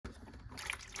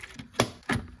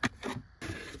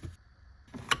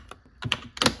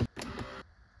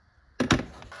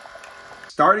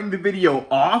Starting the video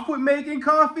off with making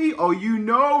coffee? Oh, you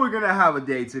know we're gonna have a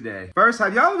day today. First,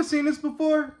 have y'all ever seen this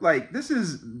before? Like, this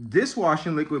is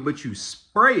dishwashing liquid, but you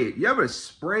spray it. You ever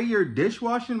spray your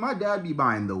dishwashing? My dad be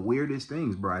buying the weirdest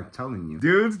things, bro, I'm telling you.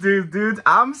 Dudes,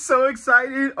 I'm so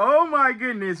excited. Oh my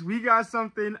goodness, we got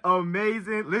something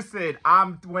amazing. Listen,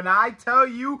 when I tell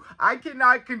you, I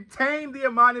cannot contain the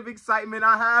amount of excitement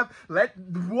I have.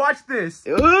 Watch this.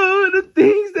 Oh, the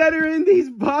things that are in these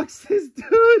boxes,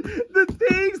 dude. The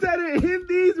things that are in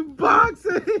these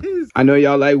boxes. I know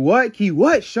y'all like, what, Key?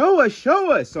 What? Show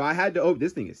us. So I had to open,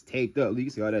 this thing is taped up. You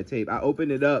can see all that tape. I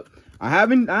opened it up. We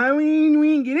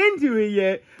ain't get into it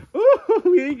yet. Ooh,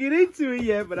 we ain't get into it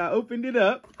yet, but I opened it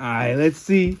up. All right, let's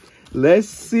see. Let's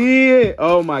see it.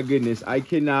 Oh my goodness, I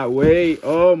cannot wait.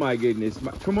 Oh my goodness.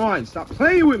 Come on, stop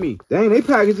playing with me. Dang, they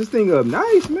packaged this thing up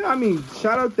nice, man. I mean,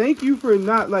 shout out, thank you for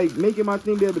not like making my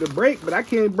thing be able to break, but I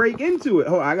can't break into it.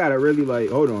 Oh, I gotta really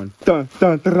like, hold on. Dun,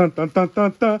 dun, dun, dun, dun, dun,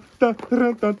 dun, dun,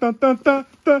 dun, dun, dun, dun, dun,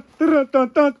 dun,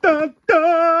 dun, dun, dun,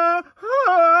 dun.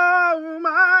 Oh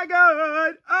my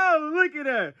God. Oh, look at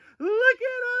her. Look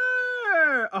at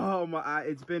her. Oh my,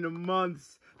 it's been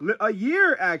months. A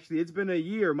year, actually. It's been a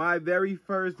year. My very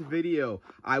first video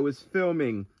I was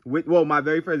filming with, well, my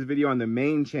very first video on the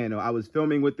main channel, I was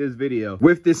filming with this video,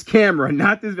 with this camera,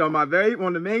 not this, on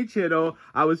the main channel,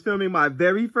 I was filming my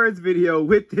very first video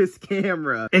with this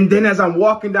camera. And then as I'm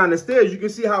walking down the stairs, you can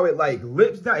see how it like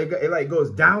lips down, it like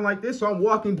goes down like this. So I'm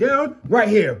walking down right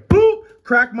here, boop,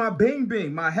 crack my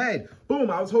bing, my head. Boom,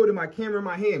 I was holding my camera in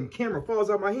my hand. Camera falls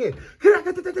out my hand.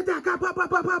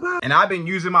 And I've been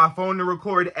using my phone to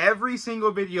record every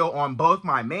single video on both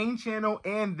my main channel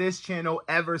and this channel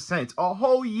ever since. A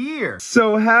whole year.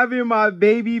 So having my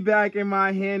baby back in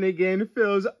my hand again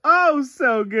feels oh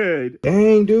so good.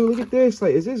 Dang, dude, look at this.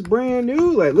 Like, is this brand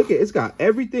new? Like, look at it's got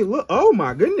everything. Look, oh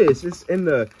my goodness. It's in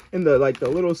the like the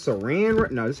little saran.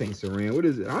 No, this ain't saran. What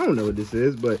is it? I don't know what this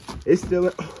is, but it's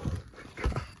still.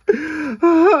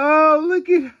 Oh, look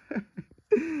at her.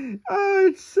 Oh,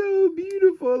 it's so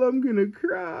beautiful. I'm gonna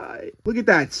cry. Look at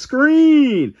that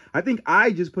screen. I think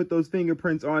I just put those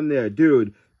fingerprints on there,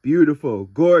 dude. Beautiful,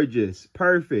 gorgeous,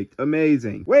 perfect,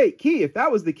 amazing. Wait, Key, if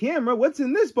that was the camera, what's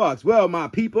in this box? Well, my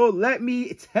people, let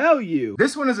me tell you.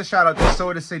 This one is a shout out to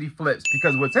Soda City Flips,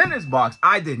 because what's in this box,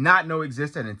 I did not know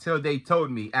existed until they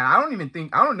told me. And I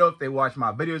don't know if they watch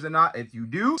my videos or not. If you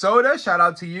do, Soda, shout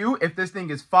out to you. If this thing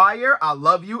is fire, I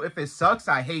love you. If it sucks,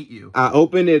 I hate you. I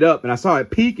opened it up and I saw it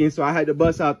peeking, so I had to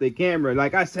bust out the camera.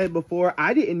 Like I said before,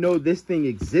 I didn't know this thing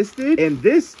existed. And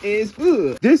this is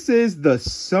the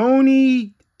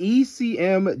Sony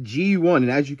ECM G1, and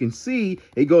as you can see,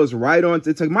 it goes right on.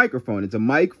 It's a microphone. It's a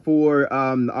mic for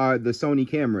the Sony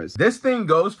cameras. This thing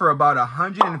goes for about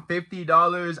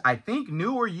 $150. I think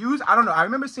new or used. I don't know. I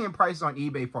remember seeing prices on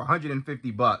eBay for 150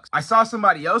 bucks. I saw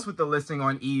somebody else with the listing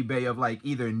on eBay of like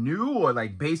either new or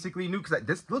like basically new, because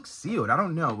this looks sealed. I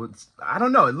don't know. I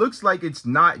don't know. It looks like it's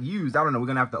not used. I don't know. We're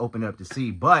gonna have to open it up to see,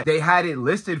 but they had it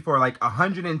listed for like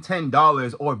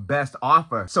 $110 or best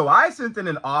offer. So I sent in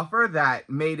an offer that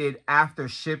made it after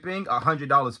shipping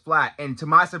 $100 flat, and to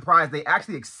my surprise they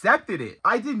actually accepted it.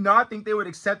 I did not think they would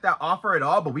accept that offer at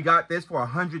all, but we got this for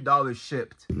 $100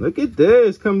 shipped. Look at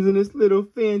this. Comes in this little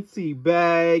fancy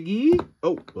baggie.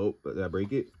 Oh, did I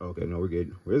break it? Okay, no, we're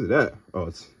good. Where's it at? Oh,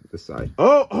 it's this side.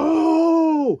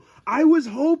 Oh, I was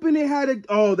hoping it had a,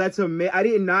 oh, that's amazing. I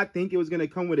did not think it was going to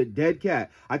come with a dead cat.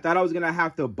 I thought I was going to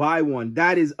have to buy one.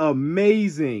 That is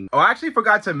amazing. Oh, I actually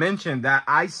forgot to mention that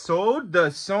I sold the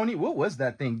Sony, what was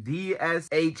that thing?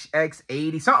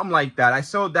 DSHX80, something like that. I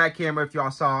sold that camera. If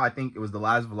y'all saw, I think it was the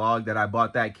last vlog that I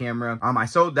bought that camera. I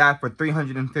sold that for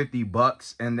 350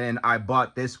 bucks. And then I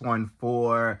bought this one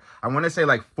for, I want to say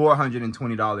like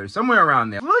 $420, somewhere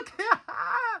around there. Look at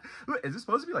is it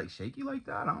supposed to be like shaky like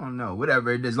that? I don't know.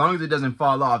 Whatever. As long as it doesn't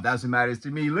fall off, that's what matters to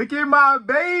me. Look at my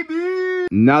baby.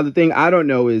 Now the thing I don't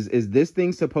know is this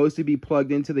thing supposed to be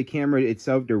plugged into the camera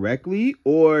itself directly,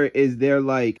 or is there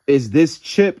like, is this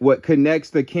chip what connects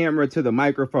the camera to the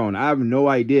microphone? I have no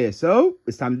idea. So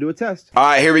it's time to do a test. All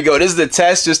right, here we go. This is the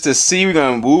test just to see. We're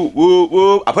going whoop, whoop,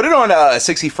 whoop. I put it on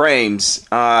 60 frames,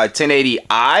 1080i.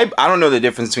 I don't know the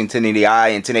difference between 1080i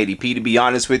and 1080p, to be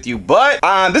honest with you, but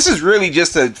this is really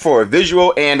just for a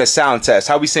visual and a sound test.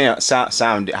 How we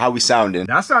sounding?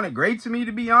 That sounded great to me,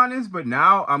 to be honest, but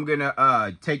now I'm gonna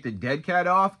take the dead cat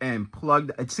off and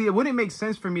plug. See, it wouldn't make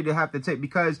sense for me to have to take,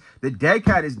 because the dead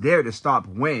cat is there to stop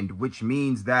wind, which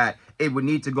means that it would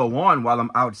need to go on while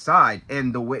I'm outside.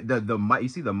 And the mic, you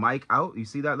see the mic out? You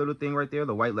see that little thing right there,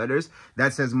 the white letters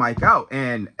that says mic out,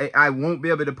 and I won't be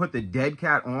able to put the dead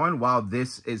cat on while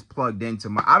this is plugged into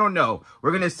my. I don't know.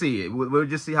 We're gonna see it. We'll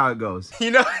just see how it goes.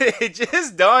 You know, it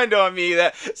just dawned on me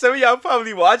that some of y'all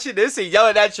probably watching this and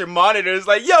yelling at your monitors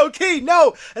like, "Yo, Key,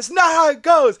 no, that's not how it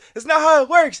goes. That's not how it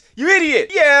works. You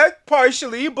idiot." Yeah,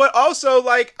 partially, but also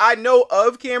like I know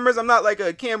of cameras. I'm not like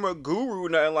a camera guru,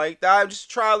 nothing like that. I'm just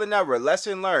trial and error,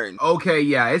 lesson learned. Okay,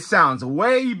 yeah, it sounds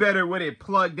way better with it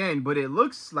plugged in, but it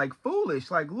looks like foolish.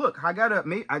 Like, look, I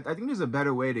think there's a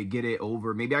better way to get it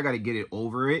over. Maybe I gotta get it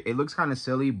over it. It looks kind of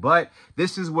silly, but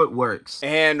this is what works.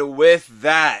 And with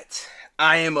that,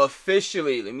 I am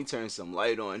officially, let me turn some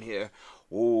light on here.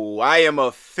 Ooh, I am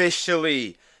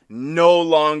officially no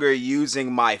longer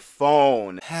using my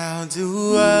phone. How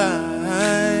do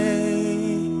I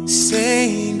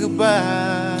say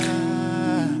goodbye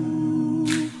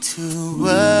to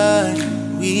what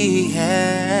we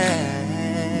had?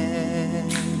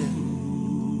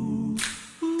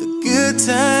 The good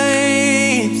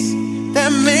times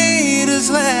that made us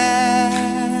laugh,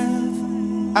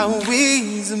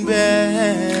 always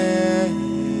bad.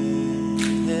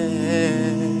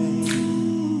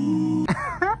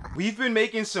 We've been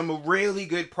making some really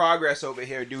good progress over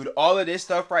here, dude. All of this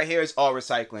stuff right here is all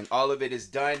recycling. All of it is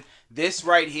done. This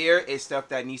right here is stuff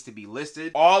that needs to be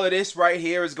listed. All of this right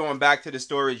here is going back to the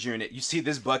storage unit. You see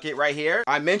this bucket right here?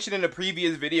 I mentioned in a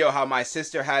previous video how my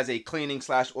sister has a cleaning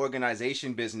 /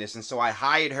 organization business, and so I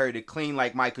hired her to clean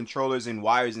like my controllers and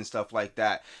wires and stuff like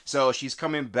that. So she's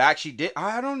coming back.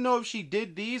 I don't know if she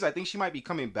did these. I think she might be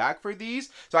coming back for these.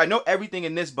 So I know everything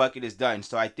in this bucket is done.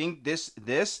 So I think this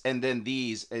and then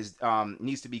these is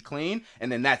needs to be clean, and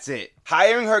then that's it.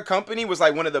 Hiring her company was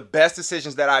like one of the best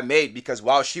decisions that I made, because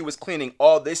while she was cleaning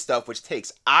all this stuff, which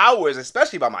takes hours,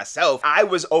 especially by myself, I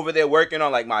was over there working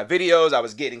on like my videos. I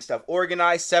was getting stuff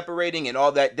organized, separating, and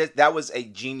all that. That was a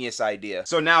genius idea.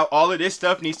 So now all of this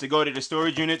stuff needs to go to the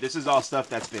storage unit. This is all stuff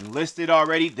that's been listed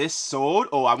already. This sold.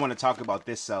 Oh, I want to talk about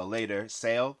this sell later.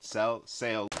 Sale.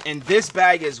 And this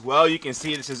bag as well, you can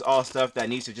see this is all stuff that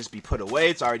needs to just be put away.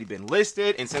 It's already been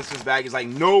listed. And since this bag is like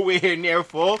nowhere near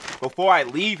full, before I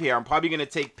leave here, I'm probably going to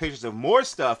take pictures of more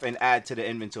stuff and add to the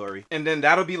inventory. And then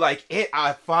that'll be like it.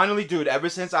 I finally, dude, ever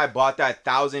since I bought that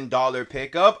 $1,000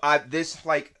 pickup, this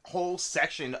like whole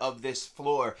section of this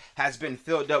floor has been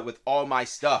filled up with all my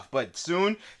stuff. But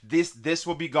soon this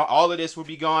will be gone. All of this will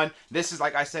be gone. This is,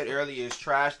 like I said earlier, is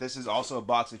trash. This is also a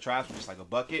box of trash, which is like a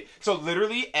bucket. So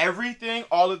literally everything,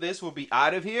 all of this will be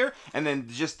out of here, and then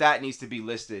just that needs to be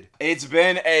listed. It's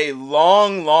been a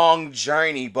long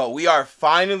journey, but we are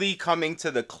finally coming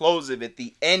to the close of it,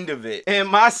 the end of it, and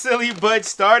my silly butt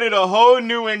started a whole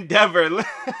new endeavor.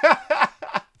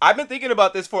 I've been thinking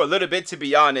about this for a little bit, to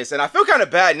be honest, and I feel kind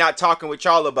of bad not talking with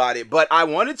y'all about it, but I've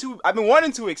been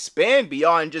wanting to expand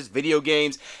beyond just video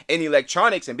games and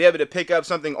electronics and be able to pick up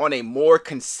something on a more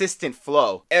consistent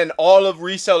flow. And all of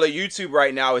reseller YouTube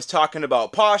right now is talking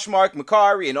about Poshmark,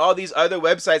 Mercari, and all these other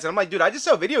websites, and I'm like, dude, I just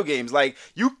sell video games. Like,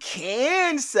 you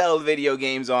can sell video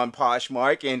games on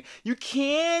Poshmark, and you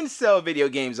can sell video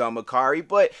games on Mercari,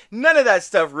 but none of that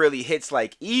stuff really hits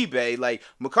like eBay. Like,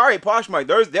 Mercari,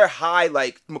 Poshmark, they're high,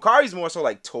 like, Mercari's more so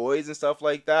like toys and stuff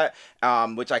like that,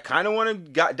 which I kind of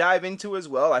want to dive into as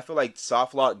well. I feel like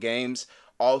soft lock games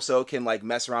also can like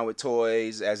mess around with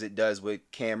toys as it does with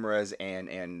cameras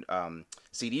and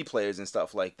CD players and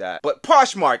stuff like that. But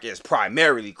Poshmark is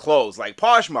primarily clothes. Like,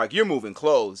 Poshmark, you're moving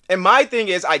clothes. And my thing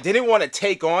is, I didn't want to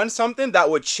take on something that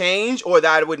would change or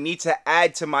that I would need to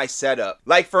add to my setup.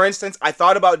 Like, for instance, I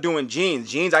thought about doing jeans.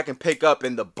 Jeans I can pick up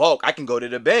in the bulk. I can go to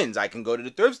the bins. I can go to the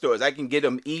thrift stores. I can get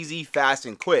them easy, fast,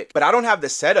 and quick. But I don't have the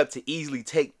setup to easily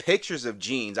take pictures of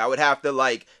jeans. I would have to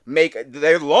like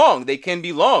they're long. They can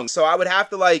be long. So I would have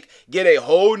to like get a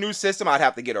whole new system. I'd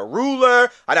have to get a ruler.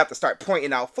 I'd have to start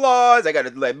pointing out flaws. I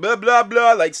gotta like blah blah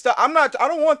blah like stuff. I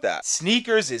don't want that.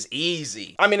 Sneakers is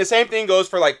easy. I mean, the same thing goes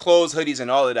for like clothes, hoodies,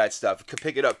 and all of that stuff. You could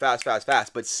pick it up fast.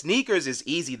 But sneakers is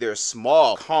easy. They're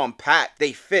small, compact.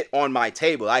 They fit on my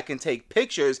table. I can take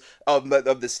pictures of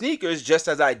the sneakers just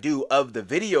as I do of the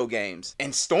video games.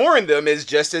 And storing them is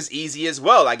just as easy as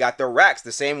well. I got the racks,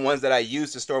 the same ones that I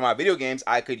use to store my video games,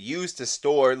 I could use to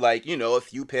store, like, you know, a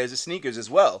few pairs of sneakers as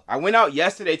well. I went out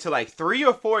yesterday to like 3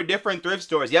 or 4 different thrift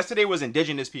stores. Yesterday was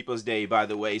Indigenous Peoples Day, by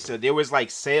the way, so there was like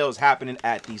sales happening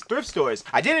at these thrift stores.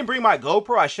 I didn't bring my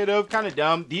GoPro. I should have. Kind of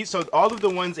dumb. So all of the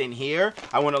ones in here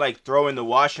I want to like throw in the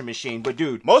washing machine. But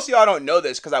dude, most of y'all don't know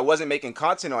this because I wasn't making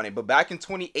content on it, but back in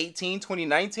 2018,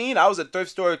 2019, I was a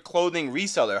thrift store clothing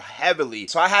reseller heavily.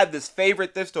 So I had this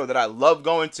favorite thrift store that I love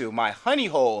going to, my honey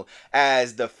hole,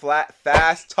 as the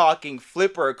fast talking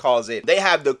flipper calls it. They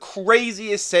have the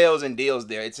craziest sales and deals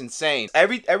there. It's insane.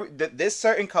 This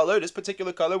certain color, this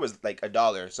particular color was like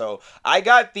 $1. So I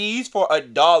got these for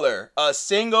 $1, a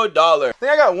single dollar. I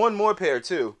think I got one more pair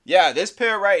too. Yeah, this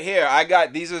pair right here, I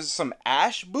got, these are some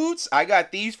Ash boots. I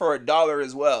got these for $1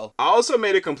 as well. I also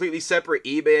made a completely separate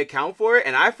eBay account for it,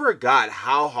 and I forgot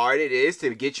how hard it is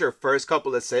to get your first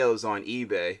couple of sales on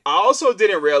eBay. I also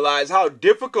didn't realize how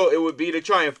difficult it would be to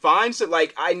try and find some,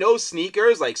 like, I know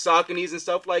sneakers like Sauconys and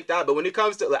stuff like that, but when it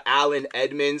comes to the Allen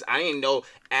Edmonds, I ain't know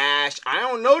Ash. I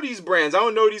don't know these brands. I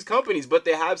don't know these companies, but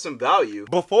they have some value.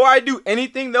 Before I do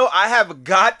anything though, I have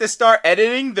got to start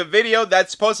editing the video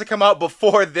that's supposed to come out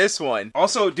before this one.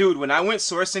 Also, dude, when I went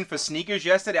sourcing for sneakers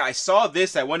yesterday, I saw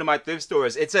this at one of my thrift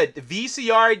stores. It's a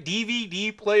VCR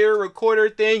DVD player recorder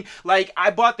thing. Like, I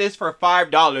bought this for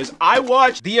 $5. I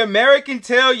watched The American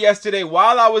Tale yesterday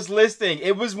while I was listing.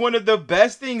 It was one of the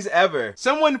best things ever.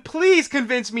 Someone please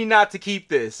convince me not to keep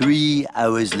this. 3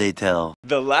 hours later.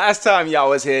 The last time y'all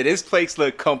was here, this place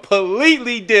looked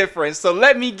completely different, so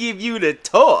let me give you the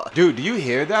tour. Dude, do you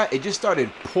hear that? It just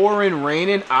started pouring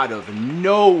raining out of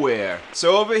nowhere.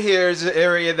 So over here is an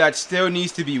area that still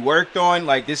needs to be worked on.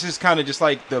 Like, this is kind of just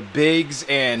like the bigs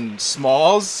and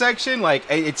smalls section. Like,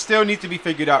 it still needs to be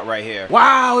figured out right here.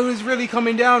 Wow, it was really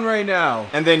coming down right now.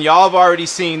 And then y'all have already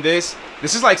seen this.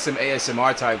 This is like some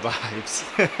ASMR type vibes.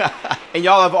 And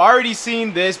y'all have already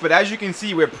seen this, but as you can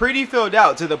see, we're pretty filled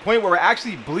out to the point where we're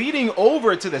actually bleeding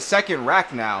over to the second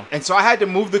rack now. And so I had to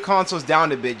move the consoles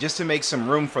down a bit just to make some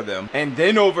room for them. And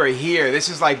then over here, this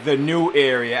is like the new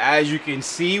area. As you can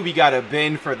see, we got a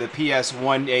bin for the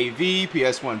PS1 AV,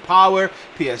 PS1 Power,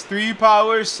 PS3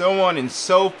 Power, so on and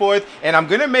so forth. And I'm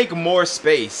gonna make more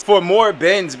space for more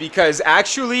bins because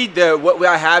actually what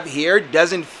I have here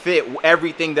doesn't fit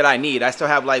everything that I need. I still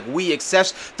have like Wii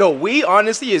accessories. The Wii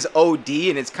honestly is OD,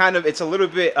 and it's a little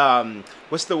bit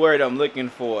what's the word I'm looking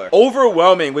for?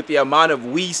 Overwhelming with the amount of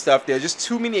Wii stuff. There's just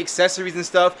too many accessories and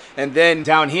stuff. And then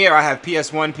down here I have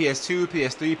PS1, PS2,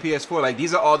 PS3, PS4. Like,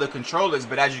 these are all the controllers,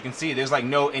 but as you can see, there's like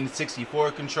no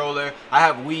N64 controller. I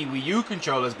have Wii U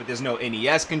controllers, but there's no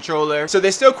NES controller. So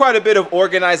there's still quite a bit of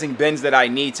organizing bins that I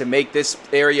need to make this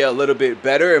area a little bit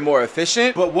better and more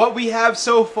efficient. But what we have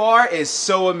so far is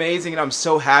so amazing, and I'm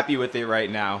so happy with it right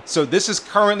now. So this is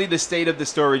currently the state of the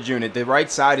storage unit. The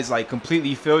right side is like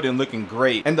completely filled and looking great.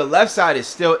 And the left side is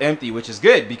still empty, which is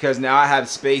good because now I have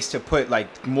space to put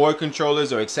like more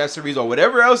controllers or accessories or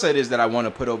whatever else it is that I want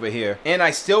to put over here. And I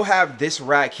still have this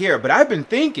rack here, but I've been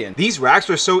thinking these racks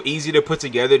are so easy to put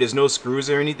together. There's no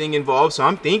screws or anything involved. So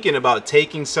I'm thinking about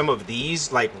taking some of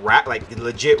these like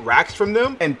legit racks from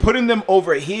them and putting them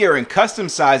over here and custom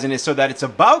sizing it so that it's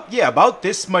about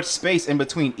this much space in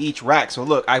between each rack. So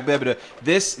look, I'll be able to,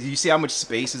 you see how much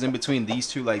space is in between these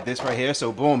two, like this right here.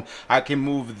 So boom, I can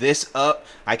move this up,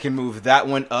 I can move that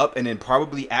one up, and then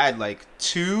probably add like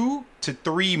 2 to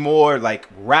 3 more like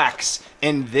racks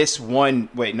in this one,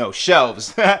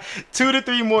 shelves. 2 to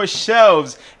 3 more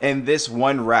shelves in this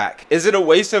one rack. Is it a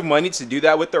waste of money to do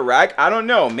that with the rack? I don't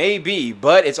know, maybe,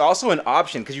 but it's also an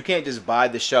option because you can't just buy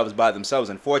the shelves by themselves.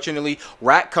 Unfortunately,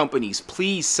 rack companies,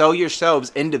 please sell your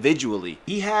shelves individually.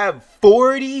 We have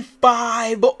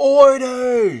 45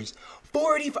 orders.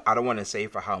 45. I don't want to say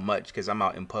for how much because I'm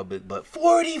out in public, but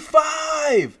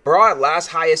 45. Our last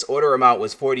highest order amount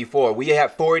was 44. We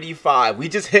have 45. We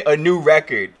just hit a new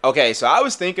record. Okay, so I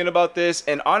was thinking about this,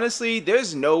 and honestly,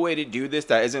 there's no way to do this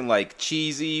that isn't like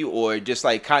cheesy or just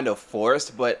like kind of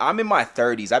forced, but I'm in my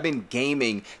 30s. I've been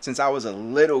gaming since I was a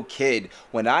little kid.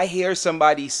 When I hear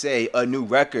somebody say a new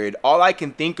record, all I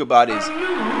can think about is,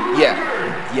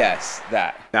 yes,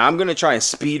 that. Now I'm gonna try and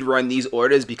speed run these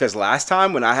orders because last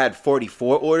time when I had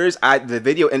 44 orders, the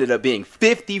video ended up being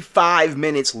 55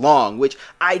 minutes long, which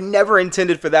I never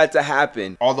intended for that to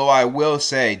happen. Although I will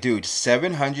say, dude,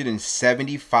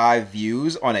 775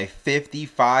 views on a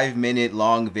 55-minute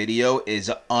long video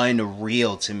is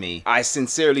unreal to me. I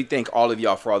sincerely thank all of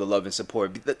y'all for all the love and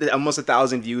support. Almost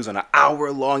 1,000 views on an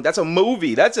hour long. That's a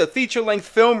movie. That's a feature-length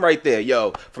film right there.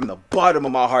 Yo, from the bottom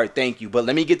of my heart, thank you. But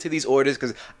let me get to these orders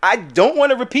because I don't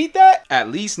want to repeat that, at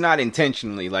least not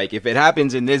intentionally. Like, if it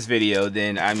happens in this video,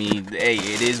 then I mean, hey,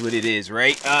 it is what it is,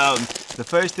 right? The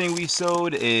first thing we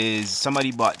sold is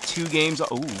somebody bought 2 games.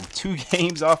 Ooh, 2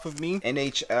 games off of me.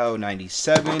 NHL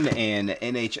 97 and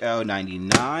NHL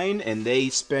 99, and they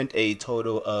spent a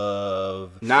total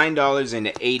of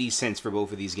 $9.80 for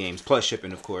both of these games, plus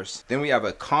shipping, of course. Then we have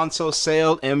a console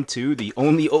sale M2, the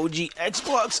only OG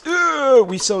Xbox.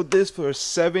 We sold this for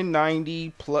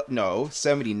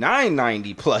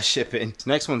 $79.90 plus shipping. This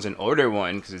next one's an order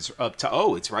one because it's up to,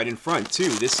 oh, it's right in front too.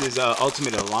 This is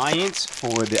Ultimate Alliance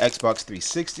for the Xbox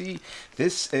 360.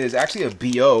 This is actually a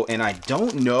BO, and I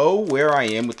don't know where I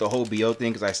am with the whole BO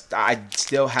thing because I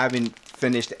still haven't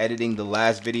finished editing the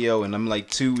last video, and I'm like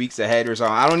 2 weeks ahead or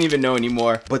something. I don't even know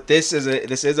anymore. But this is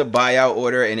a buyout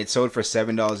order, and it sold for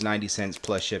 $7.90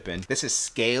 plus shipping. This is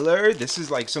Scalar. This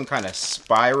is like some kind of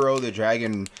Spyro the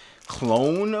Dragon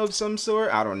clone of some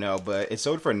sort. I don't know, but it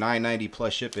sold for $9.90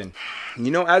 plus shipping.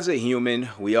 You know, as a human,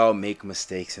 we all make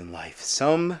mistakes in life.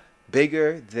 Some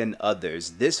bigger than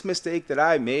others. This mistake that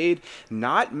I made,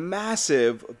 not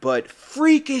massive, but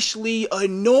freakishly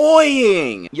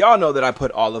annoying. Y'all know that I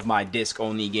put all of my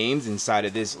disc-only games inside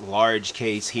of this large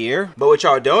case here. But what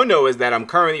y'all don't know is that I'm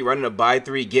currently running a buy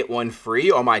 3, get 1 free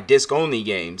on my disc-only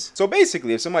games. So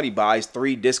basically, if somebody buys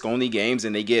 3 disc-only games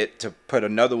and they get to put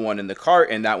another one in the cart,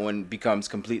 and that one becomes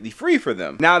completely free for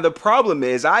them. Now, the problem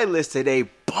is I listed a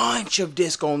bunch of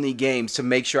disc only games to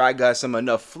make sure I got some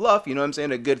enough fluff, you know what I'm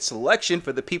saying, a good selection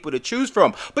for the people to choose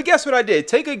from. But guess what I did?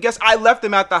 Take a guess. I left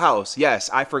them at the house. Yes,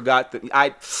 I forgot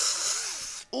that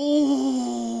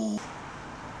ooh.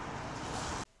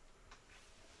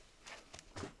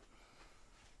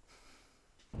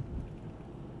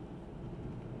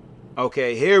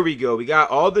 Okay, here we go. We got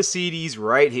all the CDs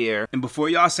right here. And before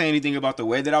y'all say anything about the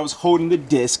way that I was holding the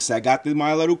discs, I got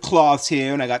my little cloths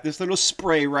here, and I got this little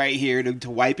spray right here to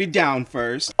wipe it down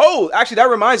first. Oh, actually, that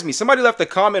reminds me. Somebody left a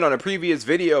comment on a previous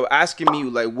video asking me,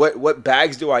 like, what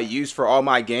bags do I use for all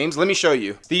my games? Let me show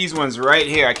you. These ones right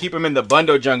here. I keep them in the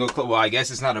bundle jungle. Well, I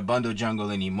guess it's not a bundle jungle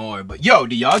anymore. But, yo,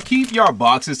 do y'all keep y'all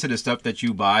boxes to the stuff that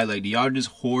you buy? Like, do y'all just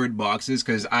hoard boxes?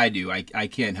 Because I do. I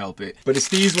can't help it. But it's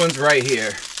these ones right here.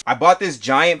 I bought this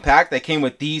giant pack that came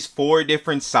with these 4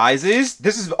 different sizes.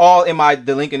 This is all in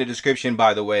the link in the description,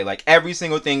 by the way. Like every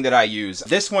single thing that I use.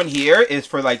 This one here is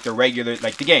for like the regular,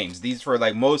 like the games. These for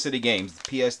like most of the games,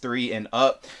 PS3 and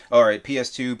up, or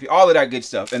PS2, all of that good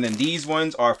stuff. And then these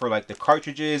ones are for like the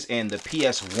cartridges and the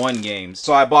PS1 games.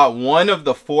 So I bought one of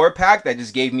the 4-pack that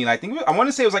just gave me, I want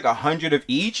to say it was like 100 of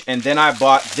each. And then I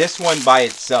bought this one by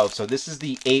itself. So this is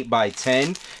the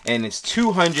 8x10, and it's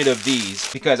 200 of these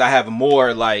because I have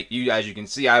more like, as you can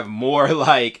see, I have more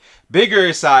like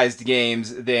bigger sized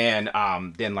games than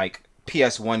like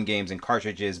PS1 games and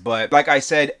cartridges. But like I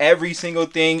said, every single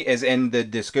thing is in the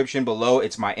description below.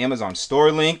 It's my Amazon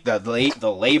store link, the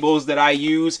labels that I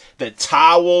use, the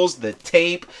towels, the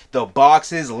tape, the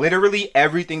boxes, literally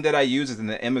everything that I use is in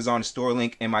the Amazon store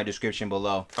link in my description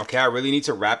below. Okay, I really need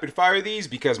to rapid fire these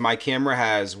because my camera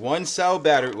has one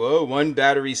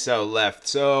battery cell left.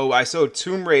 So I sold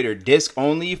Tomb Raider disc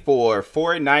only for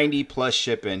 $4.90 plus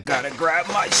shipping. Gotta grab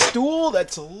my stool.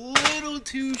 That's a little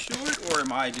too short, or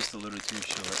am I just a little too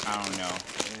short? I don't know.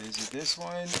 Is it this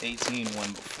one? 18,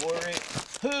 one before it.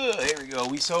 Here we go.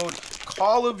 We sold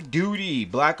Call of Duty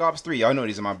Black Ops 3. Y'all know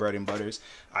these are my bread and butters.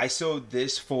 I sold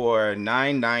this for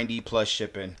 $9.90 plus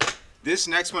shipping. This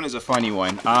next one is a funny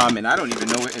one. And I don't even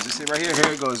know is this it right here?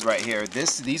 Here it goes right here.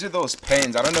 These are those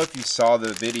pens. I don't know if you saw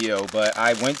the video, but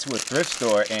I went to a thrift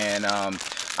store and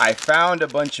I found a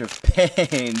bunch of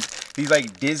pens, these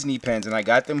like Disney pens, and I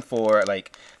got them for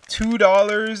like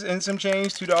 $2 and some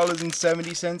change,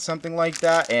 $2.70, something like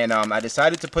that. And I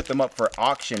decided to put them up for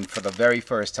auction for the very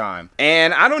first time.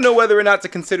 And I don't know whether or not to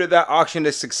consider that auction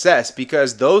a success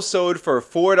because those sold for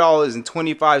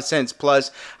 $4.25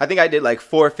 plus. I think I did like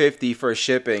 $4.50 for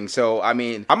shipping. So I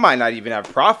mean, I might not even have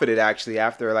profited actually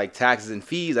after like taxes and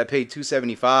fees. I paid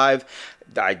 $2.75.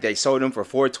 They sold them for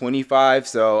 $4.25,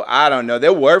 so I don't know.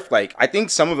 They're worth like, I think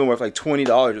some of them worth like $20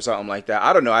 or something like that.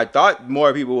 I don't know. I thought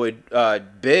more people would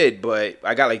bid, but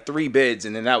I got like 3 bids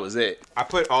and then that was it. I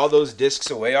put all those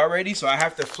discs away already, so I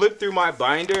have to flip through my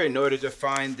binder in order to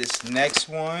find this next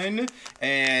one.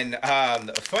 And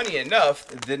funny enough,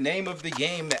 the name of the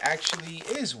game actually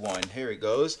is one. Here it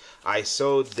goes. I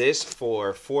sold this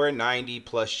for $4.90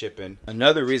 plus shipping.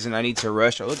 Another reason I need to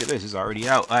rush. Oh, look at this. It's already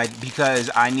out. Because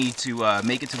I need to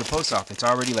make it to the post office. It's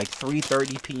already like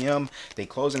 3:30 p.m. They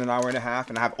close in an hour and a half,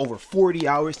 and I have over 40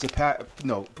 hours to pack,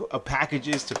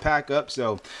 packages to pack up.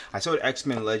 So I sold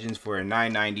X-Men Legends for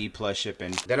 $9.90 plus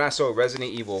shipping. Then I sold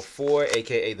Resident Evil 4,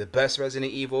 aka the best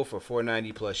Resident Evil, for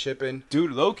 $4.90 plus shipping.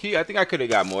 Dude, low key, I think I could have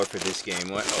got more for this game.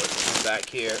 What? Oh, it's back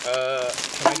here.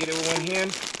 Can I get it with one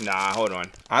hand? Nah, hold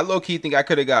on. I low key think I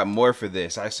could have got more for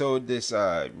this. I sold this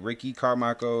Ricky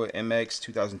Carmichael MX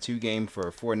 2002 game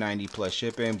for $4.90 plus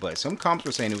shipping, but some comps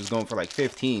were saying it was going for like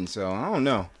 15, so I don't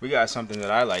know. We got something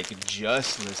that I like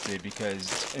just listed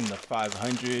because in the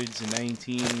 500s,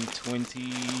 19, 20,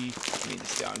 need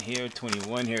this down here,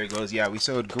 21, here it goes. Yeah, we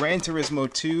sold Gran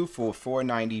Turismo 2 for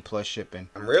 $4.90 plus shipping.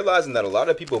 I'm realizing that a lot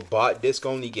of people bought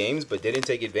disc-only games but didn't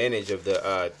take advantage of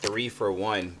the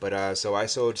 3-for-1. But so I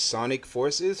sold Sonic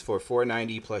Forces for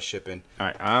 $4.90 plus shipping. All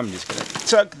right, I'm just gonna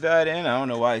tuck that in. I don't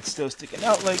know why it's still sticking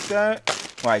out like that.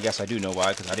 Well, I guess I do know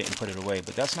why, because I didn't put it away,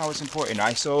 but that's not what's important.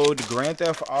 I sold Grand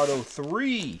Theft Auto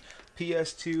 3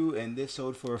 PS2, and this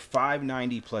sold for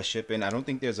 $5.90 plus shipping. I don't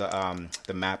think there's a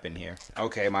the map in here.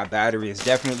 Okay, my battery is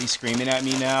definitely screaming at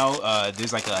me now.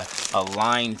 There's like a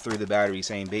line through the battery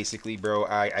saying basically, bro,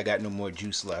 I got no more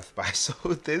juice left. But I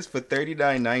sold this for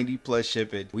 $39.90 plus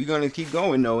shipping. We're gonna keep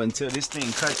going though until this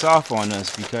thing cuts off on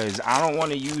us, because I don't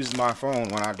want to use my phone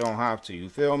when I don't have to. You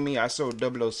feel me? I sold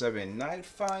 007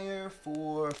 Nightfire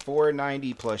for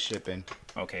 $4.90 plus shipping.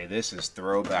 Okay, this is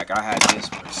throwback. I had this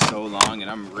for so long, and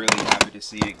I'm really happy to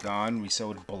see it gone. We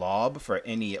sold Blob for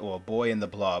NES, well, Boy and the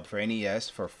Blob for NES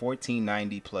for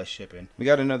 $14.90 plus shipping. We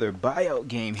got another buyout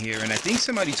game here, and I think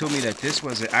somebody told me that this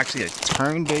was actually a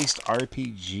turn-based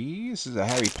RPG. This is a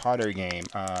Harry Potter game,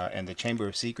 and the Chamber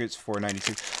of Secrets,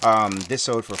 $4.92. This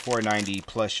sold for $4.90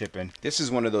 plus shipping. This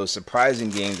is one of those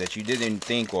surprising games that you didn't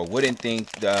think or wouldn't think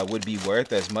would be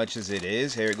worth as much as it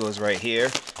is. Here it goes right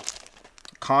here.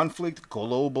 Conflict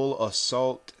Global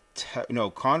Assault,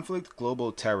 Conflict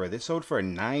Global Terror. This sold for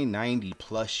 $9.90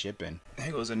 plus shipping.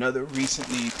 There goes another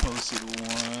recently posted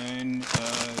one.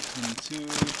 22,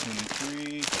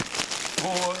 23, 4,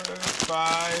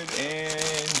 5, and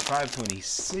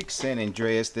 526 San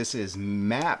Andreas. This is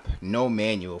map, no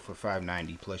manual, for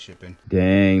 $5.90 plus shipping.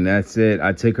 Dang, that's it.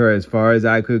 I took her as far as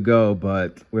I could go,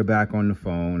 but we're back on the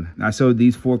phone. I sold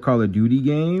these 4 Call of Duty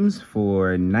games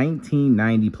for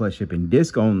 $19.90 plus shipping.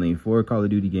 Disc only, 4 Call of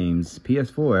Duty games.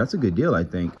 PS4, that's a good deal, I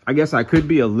think. I guess I could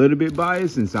be a little bit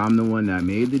biased since I'm the one that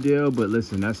made the deal, but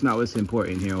listen, that's not what's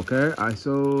important here, okay? I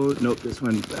sold, nope, this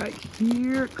one back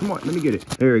here. Come on, let me get it.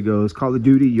 There it goes. Call of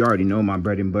Duty, you already know my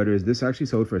bread and butter is this actually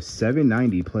sold for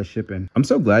 $7.90 plus shipping. I'm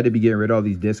so glad to be getting rid of all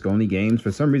these disc only games.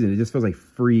 For some reason, it just feels like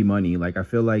free money. Like I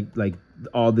feel like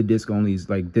all the disc onlys,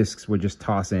 like discs, were just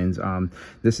toss-ins.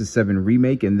 This is 7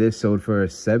 Remake, and this sold for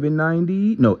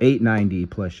 $7.90, no, $8.90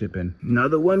 plus shipping.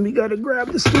 Another one we gotta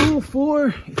grab the stool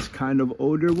for. It's kind of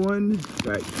older one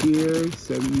right here.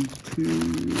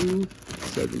 72,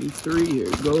 73. Here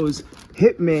it goes.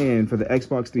 Hitman for the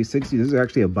Xbox 360. This is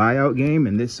actually a buyout game,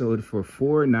 and this sold for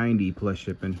 $4.90 plus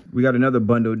shipping. We got another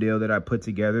bundle deal that I put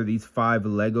together. These 5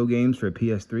 Lego games for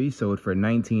PS3 sold for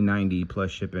 $19.90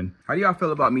 plus shipping. How do y'all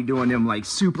feel about me doing them like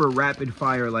super rapid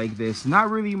fire like this?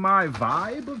 Not really my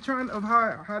vibe of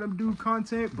how to do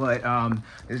content, but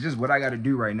it's just what I got to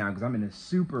do right now because I'm in a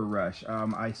super rush.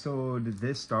 I sold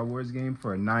this Star Wars game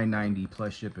for $9.90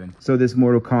 plus shipping. So this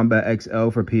Mortal Kombat XL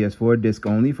for PS4 disc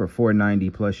only for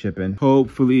 $4.90 plus shipping.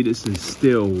 Hopefully this is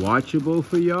still watchable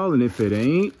for y'all, and if it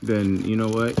ain't, then you know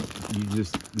what, you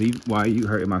just leave. Why are you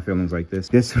hurting my feelings like this?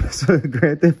 This was a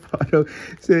Grand Theft Auto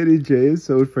San Andreas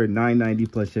sold for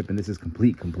 $9.90 plus shipping. This is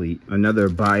complete. Another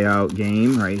buyout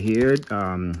game right here.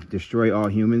 Destroy All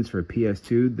Humans for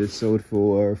PS2. This sold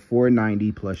for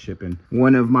 $4.90 plus shipping.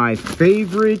 One of my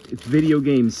favorite video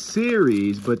game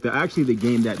series, but actually the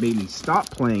game that made me stop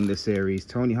playing the series,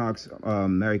 Tony Hawk's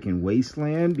American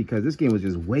Wasteland, because this game was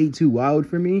just way too wild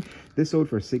for me. This sold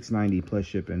for $6.90 plus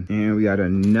shipping. And we got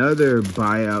another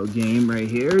buyout game right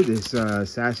here. This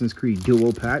Assassin's Creed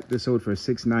Dual Pack. This sold for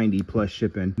 $6.90 plus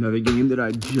shipping. Another game that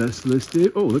I just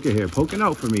listed. Oh, look at here, poking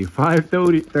out for me.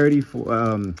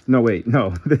 534. No, wait,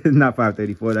 no, not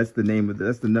 534. That's the name of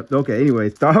okay, anyway,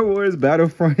 Star Wars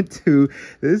Battlefront 2.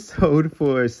 This sold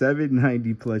for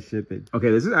 $7.90 plus shipping. Okay,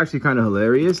 this is actually kind of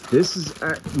hilarious. This is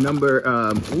at number,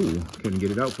 couldn't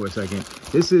get it out for a second.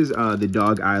 This is the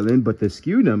Dog Island, but the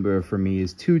SKU number for me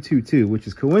is 222, which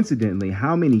is coincidentally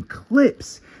how many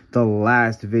clips the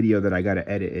last video that I gotta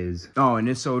edit is. Oh, and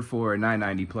this sold for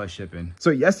 $9.90 plus shipping. So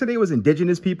yesterday was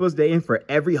Indigenous Peoples Day, and for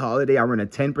every holiday I run a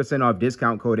 10% off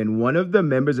discount code, and one of the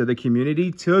members of the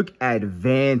community took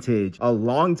advantage. A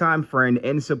longtime friend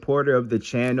and supporter of the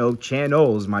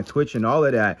channels, my Twitch and all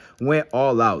of that, went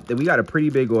all out. Then we got a pretty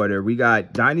big order. We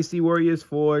got Dynasty Warriors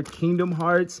 4, Kingdom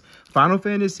Hearts, Final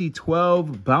Fantasy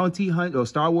 12, Bounty Hunt, or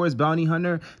Star Wars Bounty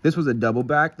Hunter. This was a double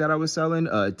back that I was selling,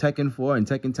 Tekken 4 and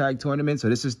Tekken Tag Tournament. So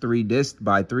this is 3 discs,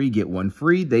 buy 3, get 1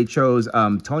 free. They chose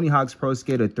Tony Hawk's Pro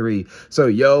Skater 3. So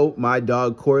yo, my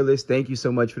dog Corliss, thank you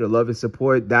so much for the love and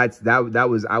support. I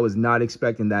was not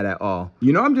expecting that at all.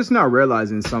 You know, I'm just not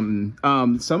realizing something.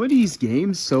 Some of these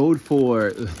games sold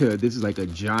for this is like a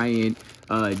giant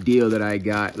deal that I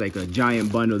got, like a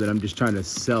giant bundle that I'm just trying to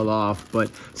sell off.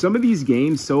 But some of these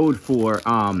games sold for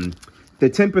the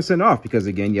 10% off, because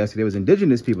again, yesterday was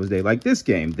Indigenous Peoples Day. Like this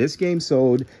game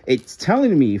sold, it's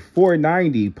telling me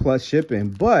 $4.90 plus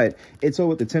shipping, but it sold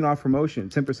with the 10% off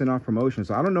promotion.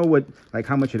 So I don't know what, like,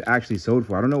 how much it actually sold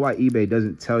for. I don't know why eBay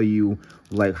doesn't tell you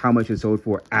like how much it sold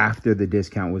for after the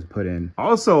discount was put in.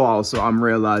 Also, I'm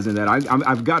realizing that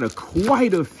I've got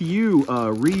quite a few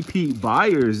repeat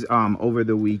buyers over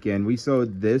the weekend. We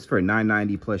sold this for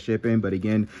 $9.90 plus shipping, but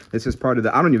again, this is part of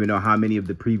the, I don't even know how many of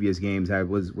the previous games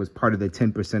was part of the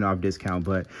 10% off discount,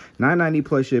 but $9.90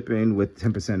 plus shipping with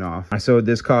 10% off. I sold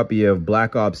this copy of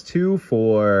Black Ops 2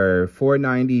 for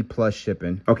 $4.90 plus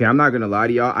shipping. Okay, I'm not gonna lie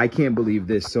to y'all, I can't believe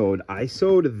this sold. I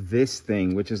sold this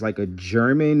thing, which is like a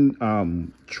German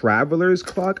traveler's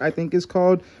clock, I think it's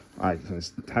called. I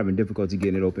was having difficulty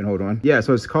getting it open. Hold on. Yeah,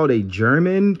 so it's called a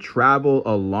German travel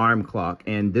alarm clock,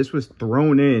 and this was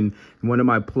thrown in. One of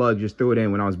my plugs just threw it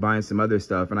in when I was buying some other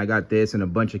stuff, and I got this and a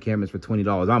bunch of cameras for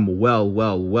 $20. I'm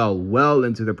well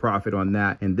into the profit on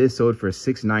that, and this sold for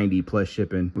 $6.90 plus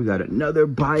shipping. We got another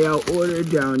buyout order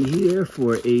down here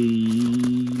for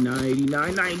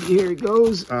 $99.90. Here it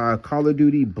goes. Call of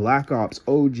Duty Black Ops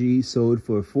OG sold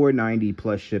for $4.90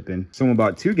 plus shipping. Someone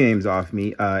bought 2 games off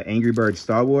me. Angry Birds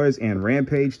Star Wars and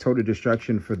Rampage Total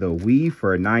Destruction for the Wii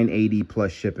for $9.80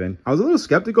 plus shipping. I was a little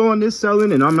skeptical on this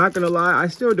selling, and I'm not gonna lie, I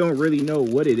still don't really know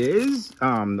what it is,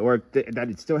 or that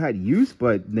it still had use,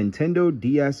 but Nintendo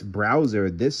DS Browser,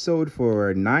 this sold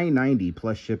for $9.90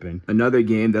 plus shipping. Another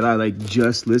game that I like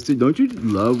just listed. Don't you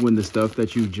love when the stuff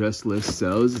that you just list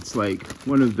sells? It's like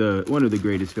one of the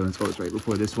greatest feelings. Oh, it's right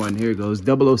before this one. Here it goes.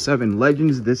 007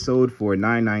 Legends, this sold for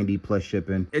 $9.90 plus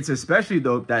shipping. It's especially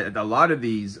dope that a lot of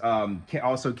these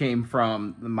also came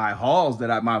from my hauls,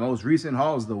 my most recent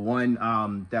hauls. The one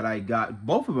that I got,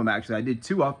 both of them actually, I did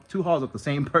two hauls of the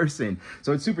same person.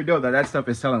 So it's super dope that stuff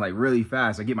is selling like really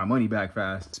fast. I get my money back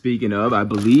fast. Speaking of, I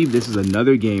believe this is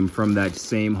another game from that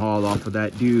same haul off of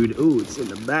that dude. Ooh, it's in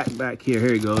the back here.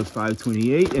 Here it goes,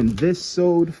 528, and this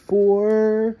sold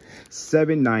for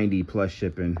 $7.90 plus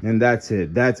shipping. And that's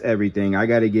it. That's everything. I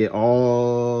got to get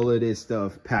all of this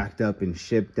stuff packed up and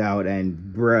shipped out,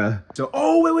 and bruh. So,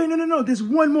 oh, wait, no. There's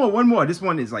one more. This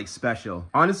one is like special.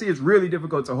 Honestly, it's really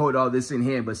difficult to hold all this in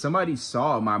here, but somebody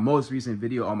saw my most recent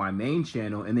video on my main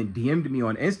channel and then DM'd me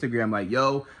on Instagram like,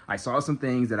 yo, I saw some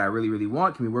things that I really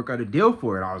want. Can we work out a deal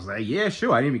for it? I was like, yeah,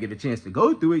 sure. I didn't even get a chance to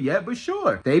go through it yet, but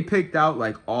sure. They picked out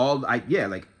like all my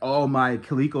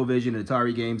ColecoVision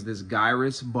Atari games, this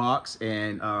Gyrus box,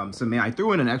 and I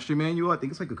threw in an extra manual. I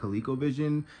think it's like a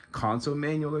ColecoVision console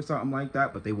manual or something like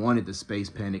that, but they wanted the Space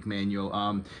Panic manual.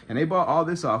 And they bought all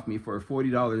this off me for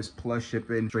 $40 plus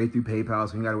shipping straight through PayPal,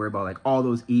 so you gotta worry about like all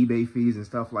those eBay fees and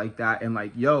stuff like that. And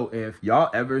like, yo, if y'all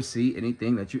ever see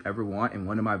anything that you ever want in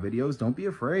one of my videos, don't be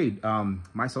afraid.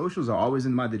 My socials are always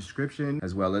in my description,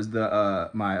 as well as the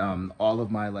all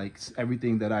of my like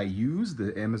everything that I use,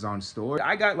 the Amazon store.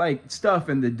 I got like stuff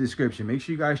in the description. Make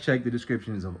sure you guys check the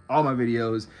descriptions of all my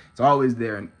videos. It's always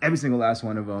there in every single last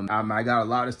one of them. I got a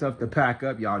lot of stuff to pack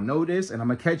up. Y'all know this, and I'm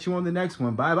gonna catch you on the next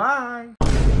one. Bye bye.